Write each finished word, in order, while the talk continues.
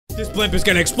This blimp is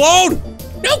gonna explode!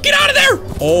 No, get out of there!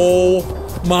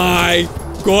 Oh my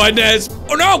goodness.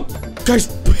 Oh no! Guys,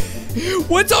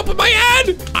 what's up with my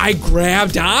head? I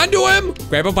grabbed onto him,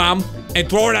 grab a bomb, and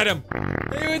throw it at him.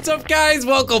 Hey, what's up, guys?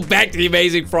 Welcome back to the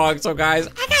Amazing Frog. So, guys,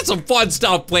 I got some fun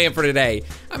stuff planned for today.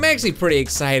 I'm actually pretty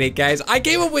excited, guys. I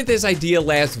came up with this idea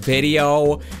last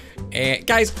video. And,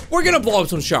 guys, we're gonna blow up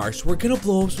some sharks. We're gonna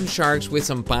blow up some sharks with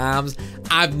some bombs.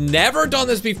 I've never done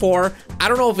this before. I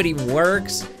don't know if it even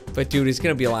works. But, dude, it's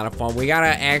gonna be a lot of fun. We gotta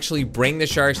actually bring the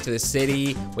sharks to the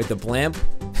city with the blimp.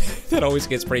 That always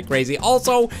gets pretty crazy.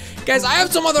 Also, guys, I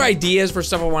have some other ideas for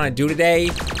stuff I want to do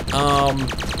today.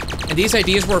 And these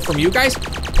ideas were from you guys.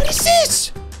 What is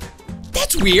this?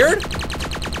 That's weird.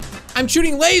 I'm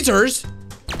shooting lasers.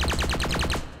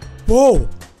 Whoa.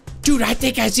 Dude, I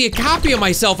think I see a copy of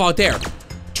myself out there.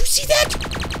 Do you see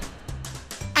that?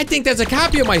 I think that's a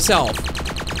copy of myself.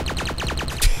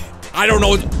 I don't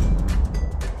know.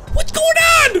 What's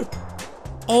going on?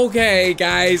 Okay,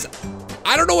 guys.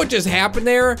 I don't know what just happened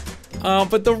there.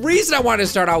 But the reason I wanted to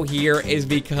start out here is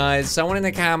because someone in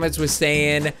the comments was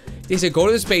saying, they said go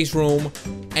to the space room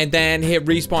and then hit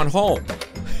respawn home.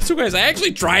 So guys, I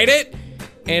actually tried it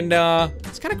and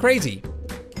it's kind of crazy.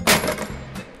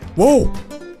 Whoa,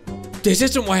 this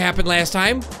isn't what happened last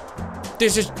time.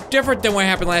 This is different than what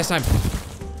happened last time.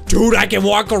 Dude, I can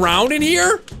walk around in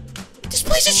here? This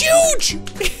place is huge.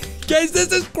 Guys,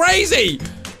 this is crazy.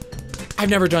 I've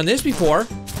never done this before.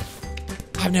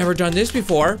 I've never done this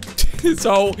before.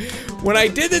 So when I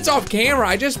did this off camera,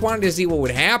 I just wanted to see what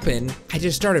would happen. I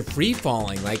just started free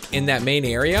falling like in that main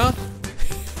area.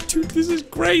 Dude, this is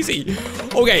crazy.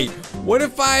 Okay, what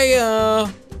if I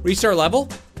restart level?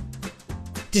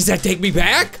 Does that take me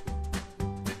back?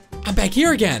 I'm back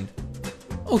here again.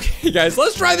 Okay, guys,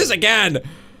 let's try this again.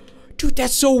 Dude,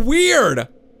 that's so weird.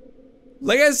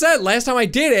 Like I said, last time I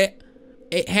did it,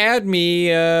 it had me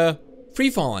free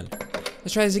falling.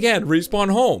 Let's try this again.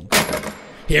 Respawn home.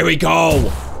 Here we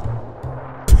go.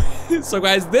 So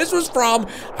guys, this was from,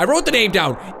 I wrote the name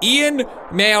down, Ian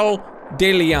Mail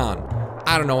de Leon.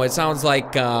 I don't know, it sounds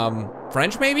like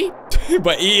French maybe?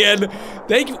 But Ian,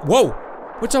 thank you. Whoa,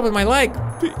 what's up with my leg?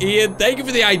 Ian, thank you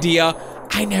for the idea.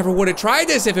 I never would have tried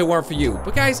this if it weren't for you.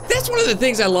 But guys, that's one of the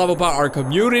things I love about our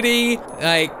community.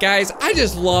 Like, guys, I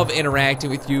just love interacting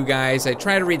with you guys. I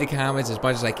try to read the comments as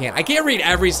much as I can. I can't read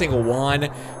every single one,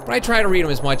 but I try to read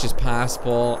them as much as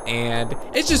possible. And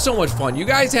it's just so much fun. You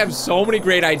guys have so many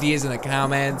great ideas in the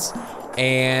comments.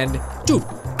 And, dude,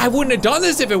 I wouldn't have done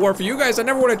this if it weren't for you guys. I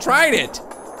never would have tried it.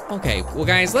 Okay, well,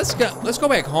 guys, let's go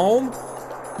back home.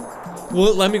 Will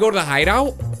it let me go to the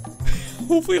hideout?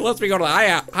 Hopefully it lets me go to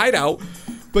the hideout.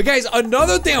 But guys,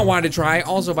 another thing I wanted to try,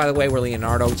 also by the way, we're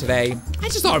Leonardo today. I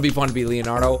just thought it'd be fun to be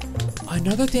Leonardo.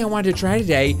 Another thing I wanted to try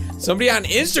today, somebody on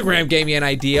Instagram gave me an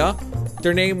idea.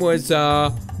 Their name was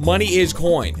Money is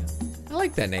Coin. I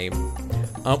like that name.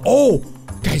 Oh,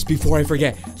 guys, before I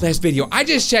forget, last video, I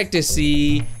just checked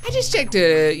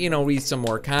to, you know, read some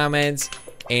more comments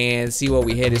and see what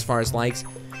we hit as far as likes.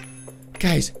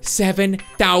 Guys,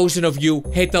 7,000 of you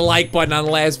hit the like button on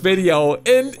the last video.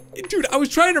 And dude, I was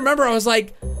trying to remember, I was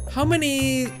like, how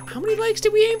many likes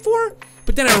did we aim for?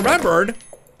 But then I remembered,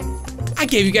 I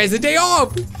gave you guys the day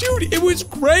off. Dude, it was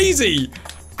crazy.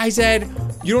 I said,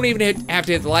 you don't even have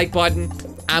to hit the like button.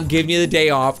 I'm giving you the day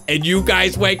off. And you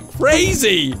guys went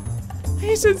crazy.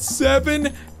 I said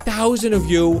 7,000 of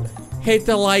you hit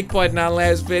the like button on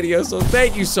last video. So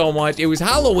thank you so much. It was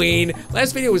Halloween.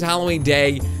 Last video was Halloween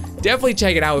day. Definitely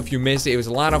check it out if you missed it. It was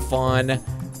a lot of fun.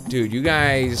 Dude, you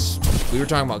guys, we were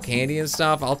talking about candy and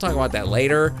stuff. I'll talk about that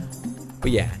later.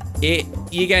 But yeah,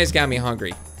 you guys got me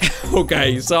hungry.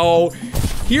 Okay, so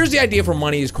here's the idea for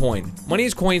Money is Coin. Money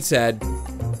is Coin said,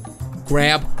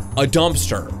 grab a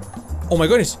dumpster. Oh my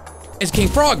goodness, it's King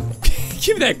Frog.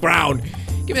 Give me that crown.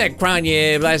 Give me that crown,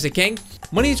 you blasted king.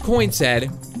 Money is Coin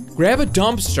said, grab a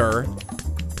dumpster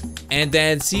and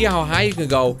then see how high you can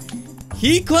go.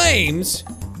 He claims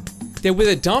that with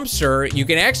a dumpster, you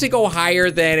can actually go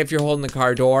higher than if you're holding the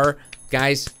car door.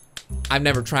 Guys, I've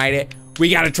never tried it.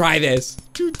 We gotta try this.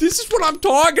 Dude, this is what I'm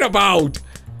talking about.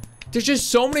 There's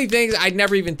just so many things I'd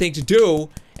never even think to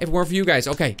do if it weren't for you guys.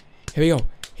 Okay, here we go.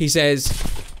 He says,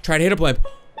 try to hit a blimp.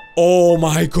 Oh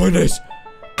my goodness.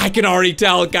 I can already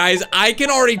tell, guys. I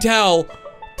can already tell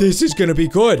this is gonna be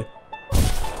good.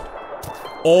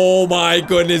 Oh my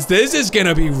goodness, this is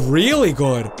gonna be really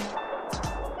good.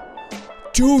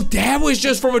 Dude, that was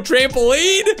just from a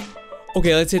trampoline?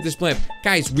 Okay, let's hit this blimp.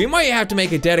 Guys, we might have to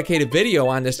make a dedicated video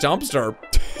on this dumpster.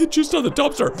 Just on the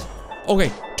dumpster. Okay,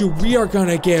 dude, we are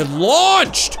gonna get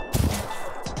launched.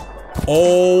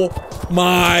 Oh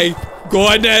my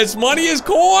goodness, money is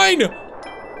coin.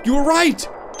 You were right.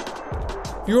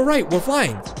 You were right, we're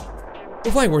flying.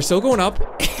 We're flying, we're still going up.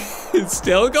 It's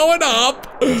still going up.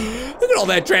 Look at all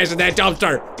that trash in that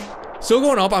dumpster. Still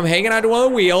going up, I'm hanging onto one of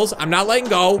the wheels. I'm not letting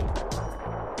go.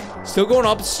 Still going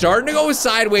up, starting to go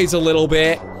sideways a little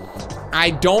bit.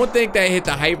 I don't think that hit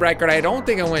the height record. I don't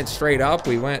think I went straight up.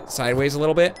 We went sideways a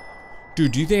little bit.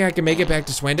 Dude, do you think I can make it back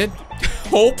to Swindon?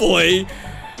 Hopefully.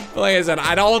 Like I said,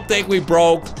 I don't think we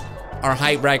broke our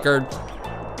height record,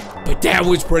 but that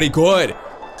was pretty good.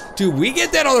 Dude, we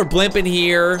get that other blimp in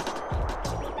here,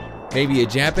 maybe a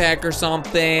jetpack or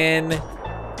something,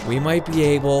 we might be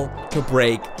able to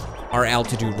break our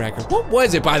altitude record. What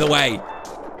was it, by the way?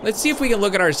 Let's see if we can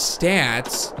look at our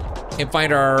stats and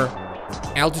find our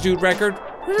altitude record.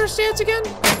 Where's our stats again?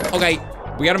 Okay,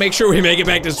 we gotta make sure we make it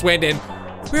back to Swindon.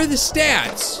 Where are the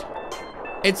stats?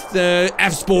 It's the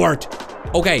F Sport.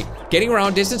 Okay, getting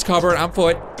around, distance covered on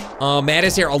foot.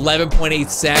 Mattis here,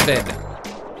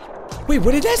 11.87. Wait,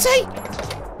 what did that say?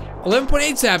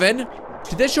 11.87.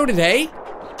 Did that show today?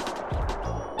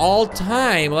 All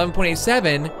time,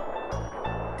 11.87.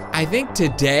 I think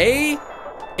today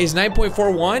is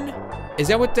 9.41. Is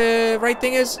that what the right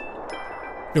thing is?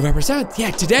 November 7th, yeah,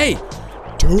 today.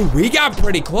 Dude, we got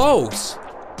pretty close.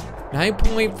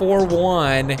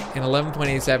 9.41 and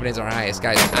 11.87 is our highest,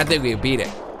 guys. I think we beat it.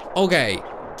 Okay,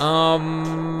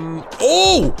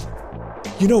 oh!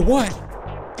 You know what?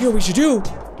 You know what we should do?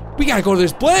 We gotta go to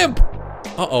this blimp.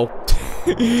 Uh-oh.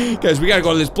 Guys, we gotta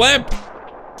go to this blimp.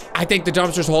 I think the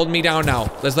dumpster's holding me down now.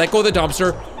 Let's let go of the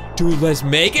dumpster. Dude, let's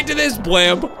make it to this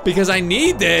blimp because I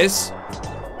need this.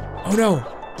 Oh no,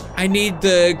 I need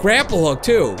the grapple hook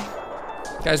too.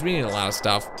 Guys, we need a lot of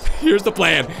stuff. Here's the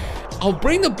plan. I'll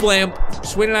bring the blimp,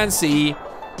 swing it on sea,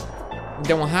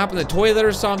 then we'll hop in the toilet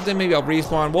or something. Maybe I'll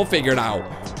respawn, we'll figure it out.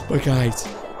 But guys,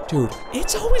 dude,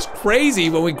 it's always crazy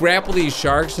when we grapple these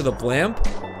sharks to the blimp.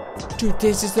 Dude,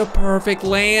 this is the perfect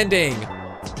landing.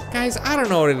 Guys, I don't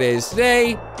know what it is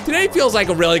today. Today feels like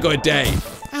a really good day.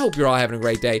 I hope you're all having a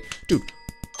great day. Dude,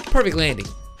 perfect landing.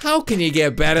 How can you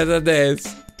get better than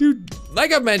this? Dude,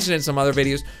 like I've mentioned in some other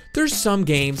videos, there's some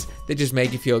games that just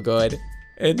make you feel good.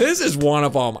 And this is one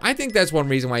of them. I think that's one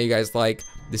reason why you guys like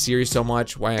the series so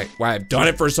much, why I've done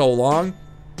it for so long.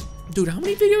 Dude, how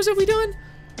many videos have we done?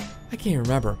 I can't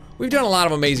remember. We've done a lot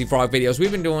of Amazing Frog videos.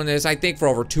 We've been doing this, I think, for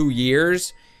over 2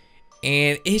 years.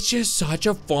 And it's just such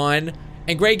a fun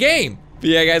and great game. But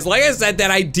yeah, guys, like I said,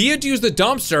 that idea to use the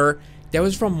dumpster, that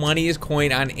was from Money is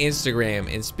Coin on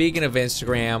Instagram. And speaking of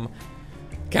Instagram,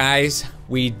 guys,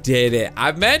 we did it.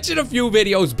 I've mentioned a few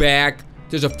videos back,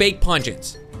 there's a fake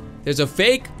Pungence. There's a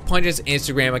fake Pungence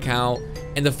Instagram account,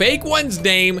 and the fake one's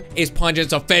name is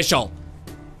Pungence Official.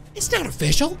 It's not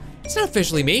official. It's not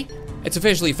officially me. It's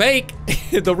officially fake.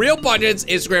 The real Pungence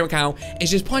Instagram account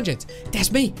is just Pungence.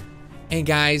 That's me. And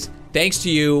guys, thanks to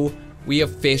you, we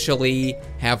officially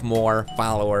have more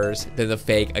followers than the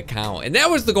fake account. And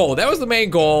that was the goal. That was the main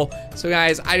goal. So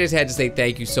guys, I just had to say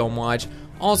thank you so much.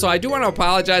 Also, I do want to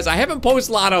apologize. I haven't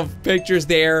posted a lot of pictures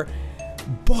there,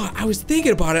 but I was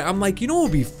thinking about it. I'm like, you know what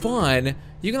would be fun?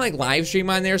 You can like live stream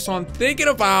on there. So I'm thinking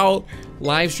about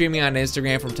live streaming on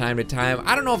Instagram from time to time.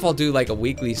 I don't know if I'll do like a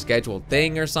weekly scheduled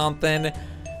thing or something,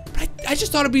 but I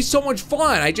just thought it'd be so much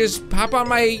fun. I just pop on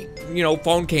my,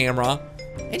 phone camera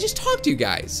and just talk to you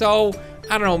guys. So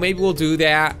I don't know, maybe we'll do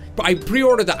that. But I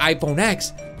pre-ordered the iPhone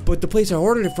X, but the place I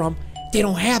ordered it from, they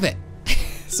don't have it.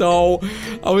 So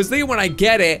I was thinking when I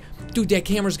get it, dude, that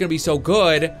camera's gonna be so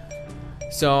good.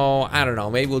 So I don't know,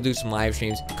 maybe we'll do some live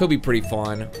streams. Could be pretty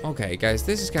fun. Okay, guys,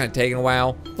 this is kind of taking a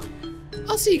while.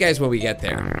 I'll see you guys when we get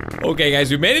there. Okay,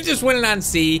 guys, we made it to Swindon on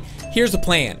sea. Here's the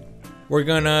plan. We're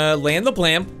gonna land the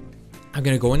blimp. I'm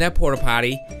gonna go in that porta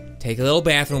potty, take a little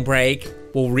bathroom break.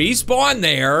 We'll respawn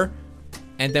there,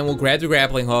 and then we'll grab the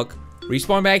grappling hook,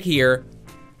 respawn back here,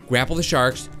 grapple the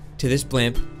sharks to this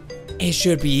blimp. It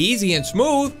should be easy and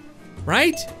smooth,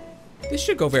 right? This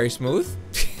should go very smooth.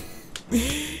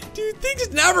 Dude,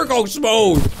 things never go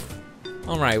smooth.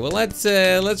 All right, well, let's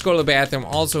go to the bathroom.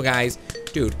 Also, guys,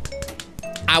 dude,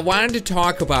 I wanted to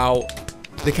talk about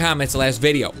the comments last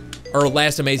video, or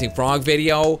last Amazing Frog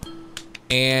video,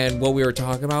 and what we were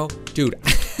talking about. Dude,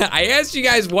 I asked you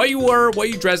guys what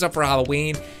you dressed up for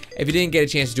Halloween. If you didn't get a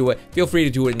chance to do it, feel free to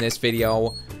do it in this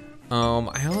video.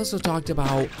 I also talked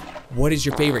about what is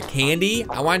your favorite candy.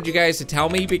 I wanted you guys to tell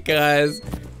me because,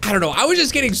 I don't know, I was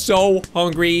just getting so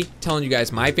hungry telling you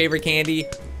guys my favorite candy.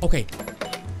 Okay,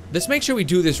 let's make sure we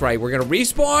do this right. We're gonna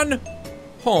respawn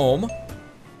home,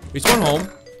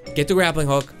 get the grappling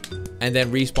hook, and then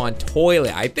respawn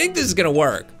toilet. I think this is gonna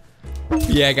work.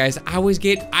 Yeah, guys,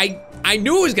 I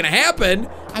knew it was gonna happen.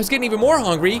 I was getting even more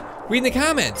hungry reading the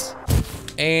comments.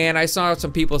 And I saw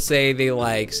some people say they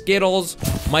like Skittles,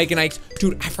 Mike and Ike's.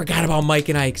 Dude, I forgot about Mike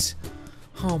and Ike's.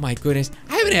 Oh my goodness.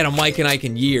 I haven't had a Mike and Ike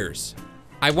in years.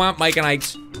 I want Mike and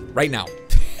Ike's right now.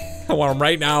 I want them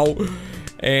right now.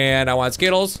 And I want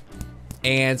Skittles.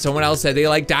 And someone else said they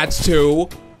like Dots too.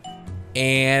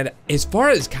 And as far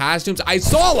as costumes, I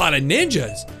saw a lot of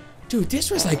ninjas. Dude,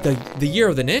 this was like the year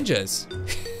of the ninjas.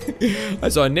 I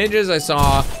saw ninjas, I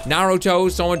saw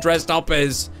Naruto, someone dressed up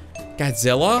as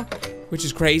Godzilla, which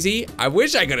is crazy. I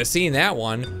wish I could have seen that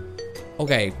one.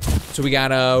 Okay, so we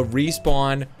got a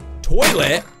respawn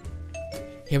toilet.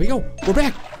 Here we go, we're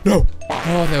back. No,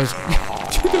 oh, that was,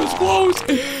 dude, that was close.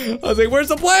 I was like, where's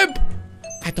the blimp?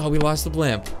 I thought we lost the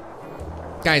blimp.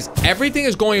 Guys, everything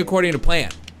is going according to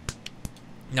plan.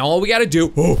 Now all we gotta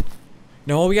do,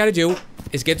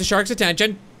 is get the shark's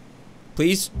attention.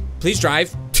 Please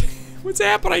drive. What's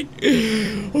happening?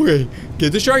 Okay,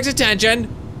 get the shark's attention.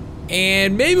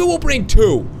 And maybe we'll bring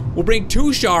two. We'll bring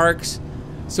two sharks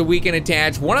so we can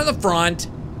attach one on the front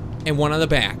and one on the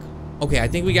back. Okay, I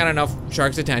think we got enough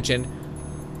shark's attention.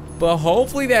 But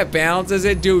hopefully that balances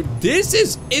it. Dude,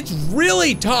 it's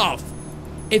really tough.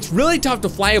 It's really tough to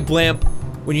fly a blimp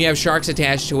when you have sharks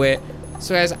attached to it.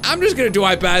 So guys, I'm just gonna do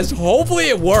my best. Hopefully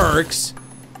it works.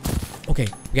 Okay,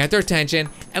 we got their attention.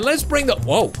 And let's bring the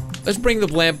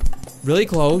blimp really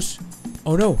close.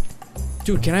 Oh no.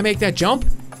 Dude, can I make that jump?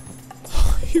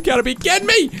 You gotta be kidding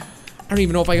me. I don't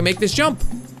even know if I can make this jump.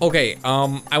 Okay,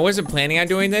 I wasn't planning on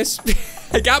doing this.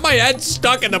 I got my head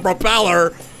stuck in the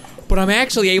propeller, but I'm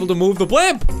actually able to move the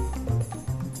blimp.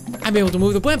 I'm able to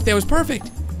move the blimp, that was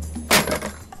perfect.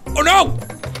 Oh no!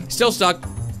 Still stuck.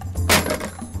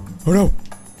 Oh no.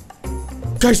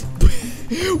 Guys,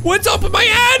 what's up with my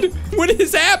head? What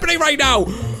is happening right now?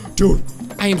 Dude,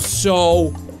 I am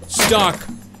so stuck.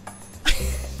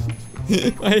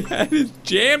 My head is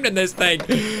jammed in this thing.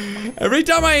 Every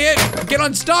time I get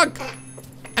unstuck,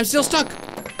 I'm still stuck.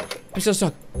 I'm still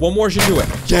stuck. One more should do it.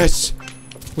 Yes,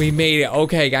 we made it.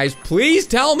 Okay, guys, please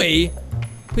tell me.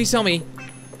 Please tell me.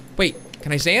 Wait,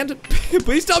 can I stand?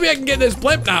 Please tell me I can get this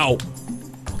blimp now.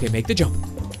 Okay, make the jump.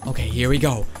 Okay, here we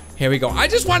go. Here we go. I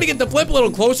just want to get the blimp a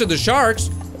little closer to the sharks.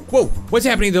 Whoa, what's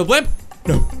happening to the blimp?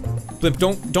 No, blimp,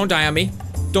 don't die on me.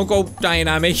 Don't go dying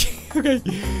on me. Okay,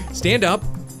 stand up.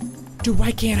 Dude,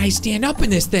 why can't I stand up in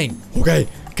this thing? Okay,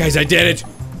 guys, I did it.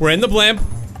 We're in the blimp.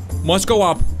 Must go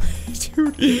up.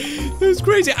 Dude, this is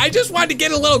crazy. I just wanted to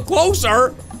get a little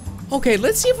closer. Okay,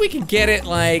 let's see if we can get it,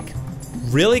 like,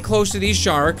 really close to these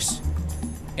sharks.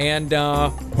 And,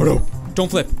 oh no, don't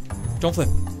flip. Don't flip.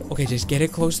 Okay, just get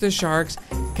it close to the sharks.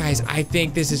 Guys, I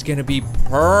think this is gonna be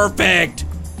perfect.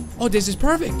 Oh, this is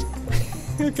perfect.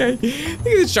 Okay, look at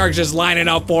the sharks just lining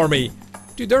up for me.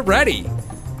 Dude, they're ready.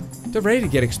 They're ready to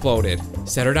get exploded.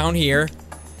 Set her down here.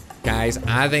 Guys,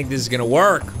 I think this is gonna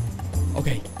work.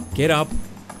 Okay, get up.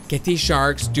 Get these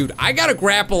sharks. Dude, I gotta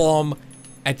grapple them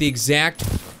at the exact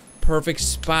perfect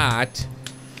spot.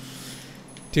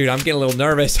 Dude, I'm getting a little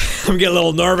nervous. I'm getting a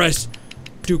little nervous.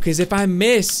 Dude, because if I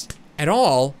miss at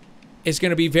all, it's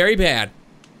gonna be very bad.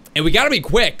 And we gotta be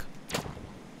quick.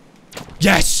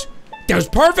 Yes! That was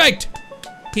perfect!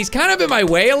 He's kind of in my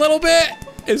way a little bit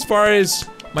as far as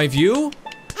my view.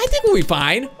 I think we'll be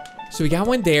fine. So we got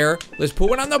one there. Let's put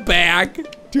one on the back.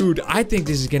 Dude, I think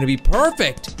this is gonna be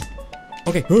perfect.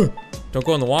 Okay, don't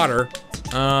go in the water.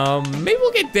 Maybe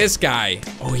we'll get this guy.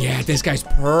 Oh yeah, this guy's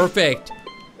perfect.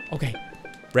 Okay,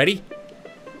 ready?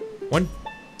 1,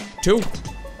 2,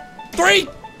 3.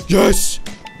 Yes!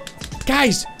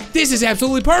 Guys, this is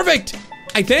absolutely perfect.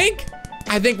 I think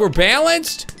we're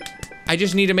balanced. I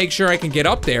just need to make sure I can get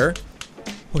up there.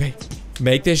 Okay,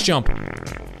 make this jump.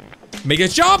 Make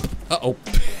this jump! Uh-oh.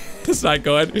 That's not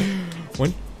good.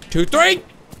 1, 2, 3.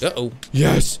 Uh-oh.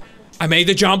 Yes. I made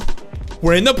the jump.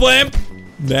 We're in the blimp.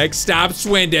 Next stop,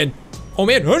 Swindon. Oh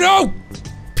man, oh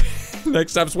no!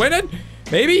 Next stop, Swindon?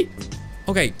 Maybe?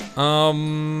 Okay,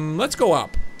 let's go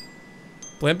up.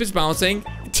 Blimp is bouncing.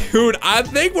 Dude, I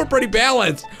think we're pretty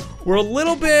balanced. We're a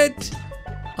little bit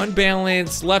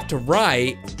unbalanced left to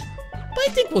right, but I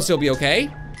think we'll still be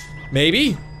okay.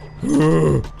 Maybe.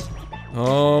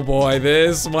 Oh boy,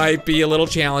 this might be a little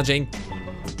challenging.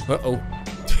 Uh-oh.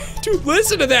 Dude,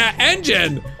 listen to that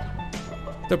engine.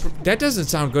 That doesn't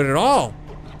sound good at all.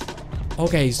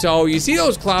 Okay, so you see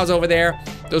those clouds over there?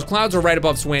 Those clouds are right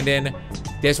above Swindon.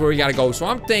 That's where we gotta go. So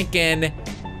I'm thinking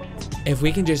if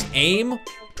we can just aim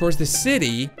towards the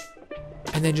city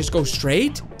and then just go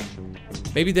straight,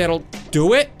 maybe that'll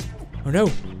do it. Oh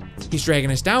no, he's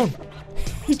dragging us down.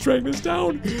 He's dragging us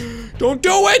down. Don't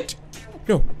do it.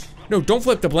 No, don't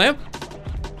flip the blimp.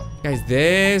 Guys,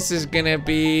 this is gonna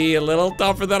be a little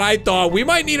tougher than I thought. We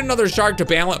might need another shark to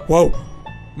balance. Whoa.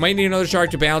 Might need another shark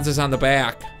to balance us on the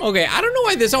back. Okay, I don't know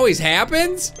why this always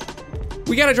happens.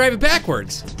 We gotta drive it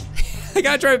backwards. I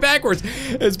gotta drive it backwards.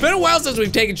 It's been a while since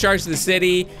we've taken sharks to the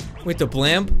city with the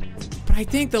blimp. But I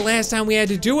think the last time we had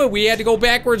to do it, we had to go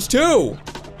backwards too.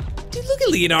 Dude, look at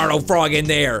Leonardo Frog in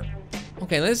there.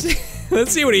 Okay, let's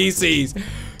see what he sees.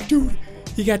 Dude,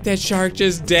 he got that shark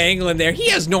just dangling there. He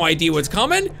has no idea what's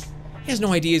coming. He has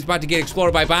no idea he's about to get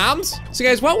exploded by bombs. So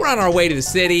guys, while we're on our way to the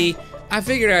city, I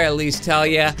figured I'd at least tell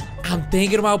you, I'm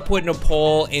thinking about putting a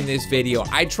poll in this video.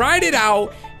 I tried it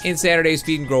out in Saturday's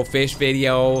Feed and Grow Fish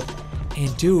video,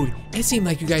 and dude, it seemed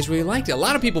like you guys really liked it. A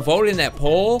lot of people voted in that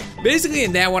poll. Basically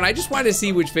in that one, I just wanted to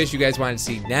see which fish you guys wanted to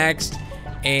see next.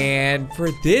 And for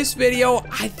this video,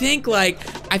 I think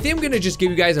I'm gonna just give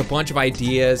you guys a bunch of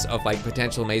ideas of like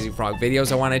potential Amazing Frog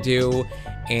videos I wanna do,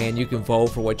 and you can vote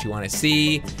for what you wanna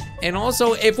see. And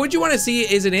also, if what you wanna see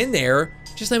isn't in there,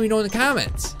 just let me know in the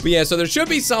comments. But yeah, so there should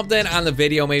be something on the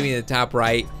video, maybe in the top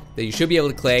right, that you should be able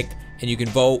to click, and you can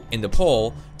vote in the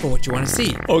poll for what you wanna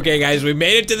see. Okay guys, we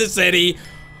made it to the city.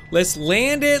 Let's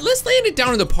land it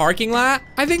down in the parking lot.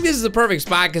 I think this is the perfect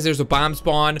spot because there's a bomb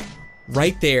spawn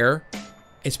right there.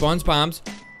 It spawns bombs.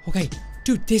 Okay,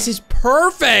 dude, this is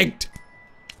perfect.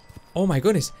 Oh my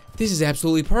goodness, this is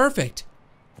absolutely perfect.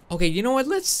 Okay, you know what?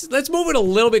 Let's move it a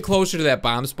little bit closer to that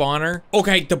bomb spawner.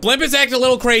 Okay, the blimp is acting a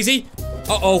little crazy.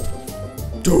 Uh-oh.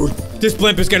 Dude, this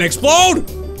blimp is gonna explode.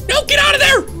 No, get out of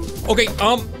there. Okay,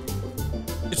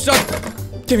 it's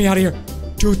stuck. Get me out of here.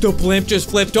 Dude, the blimp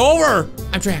just flipped over.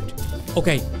 I'm trapped.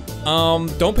 Okay,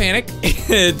 don't panic.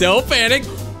 Don't panic.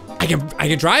 I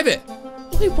can drive it.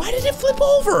 Wait, why did it flip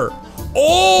over?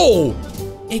 Oh!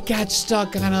 It got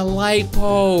stuck on a light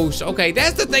post. Okay,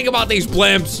 that's the thing about these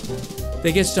blimps.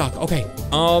 They get stuck. Okay,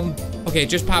 okay,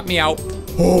 just pop me out.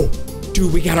 Oh,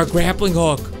 dude, we got our grappling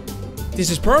hook.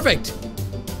 This is perfect.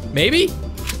 Maybe?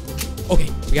 Okay,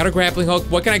 we got our grappling hook.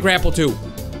 What can I grapple to?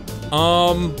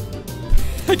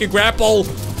 I can grapple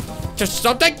just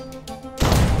something.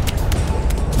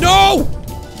 No!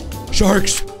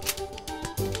 Sharks!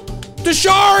 The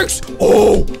sharks!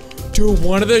 Oh, dude,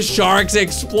 one of the sharks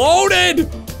exploded.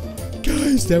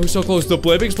 Guys, that was so close. The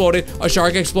blimp exploded, a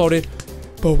shark exploded,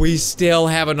 but we still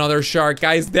have another shark.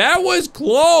 Guys, that was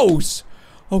close.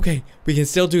 Okay, we can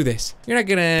still do this. You're not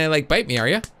gonna like bite me, are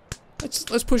you?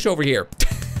 Let's push over here.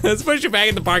 Let's push it back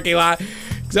in the parking lot,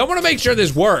 because I want to make sure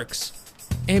this works.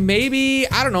 And maybe,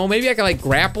 I don't know, maybe I can like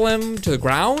grapple him to the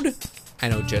ground. I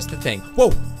know just the thing.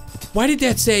 Whoa, why did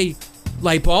that say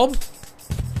light bulb?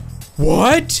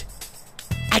 What?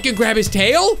 I can grab his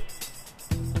tail?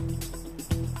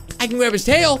 I can grab his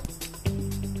tail?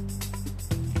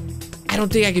 I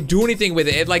don't think I can do anything with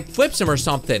it. It like flips him or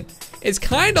something. It's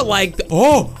kind of like,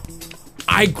 oh,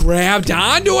 I grabbed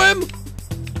onto him?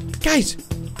 Guys,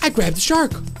 I grabbed the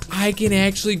shark. I can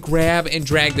actually grab and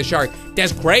drag the shark.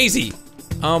 That's crazy.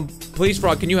 Please,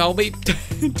 Frog, can you help me?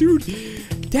 Dude,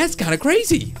 that's kind of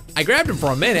crazy. I grabbed him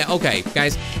for a minute. Okay,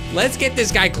 guys, let's get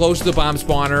this guy close to the bomb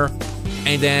spawner,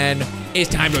 and then it's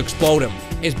time to explode him.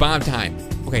 It's bomb time.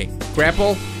 Okay,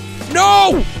 grapple.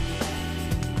 No!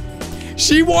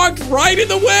 She walked right in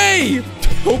the way.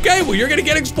 Okay, well, you're gonna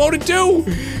get exploded too.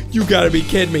 You gotta be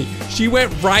kidding me. She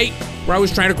went right where I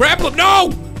was trying to grapple him. No!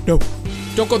 No,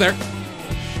 don't go there.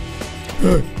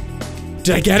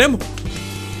 Did I get him?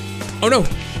 Oh no.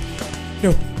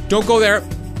 No, don't go there.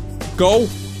 Go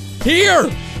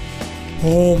here.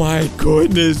 Oh my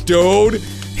goodness, dude.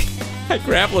 I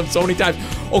grappled him so many times.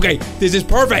 Okay, this is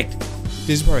perfect.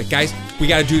 This is perfect, guys. We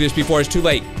gotta do this before it's too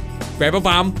late. Grab a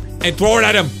bomb and throw it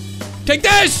at him. Take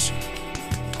this!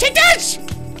 Take this!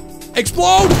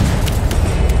 Explode!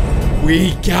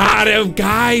 We got him,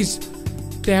 guys.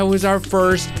 That was our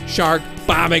first shark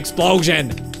bomb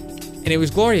explosion. And it was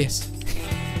glorious.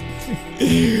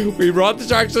 We brought the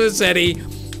sharks to the city.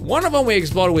 One of them we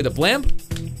exploded with a blimp.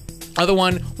 Other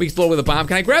one we exploded with a bomb.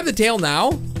 Can I grab the tail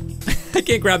now? I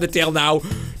can't grab the tail now.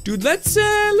 Dude, let's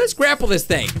grapple this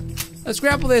thing. Let's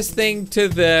grapple this thing to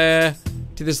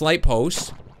this light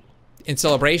post in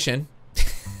celebration.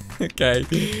 Okay.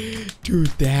 Dude,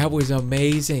 that was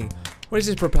amazing. What is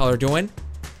this propeller doing?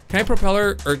 Can I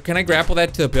grapple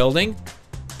that to the building?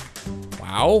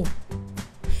 Wow.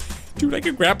 Dude, I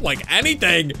can grapple like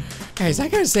anything. Guys, I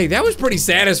gotta say, that was pretty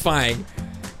satisfying.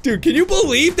 Dude, can you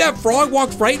believe that frog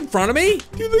walked right in front of me?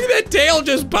 Dude, look at that tail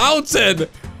just bouncing.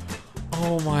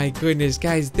 Oh my goodness,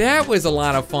 guys, that was a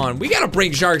lot of fun. We gotta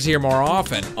bring sharks here more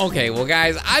often. Okay, well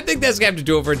guys, I think that's gonna have to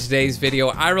do it for today's video.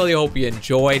 I really hope you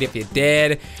enjoyed. If you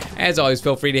did, as always,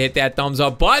 feel free to hit that thumbs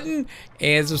up button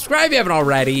and subscribe if you haven't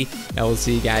already. And we'll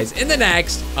see you guys in the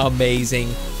next Amazing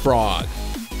Frog.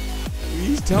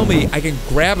 Please tell me I can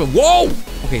grab him. Whoa!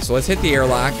 Okay, so let's hit the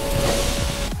airlock.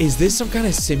 Is this some kind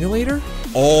of simulator?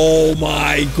 Oh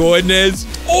my goodness.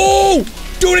 Oh!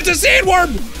 Dude, it's a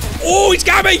sandworm! Oh, he's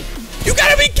got me! You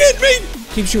gotta be kidding me!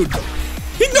 Keep shooting.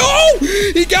 No!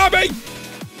 He got me!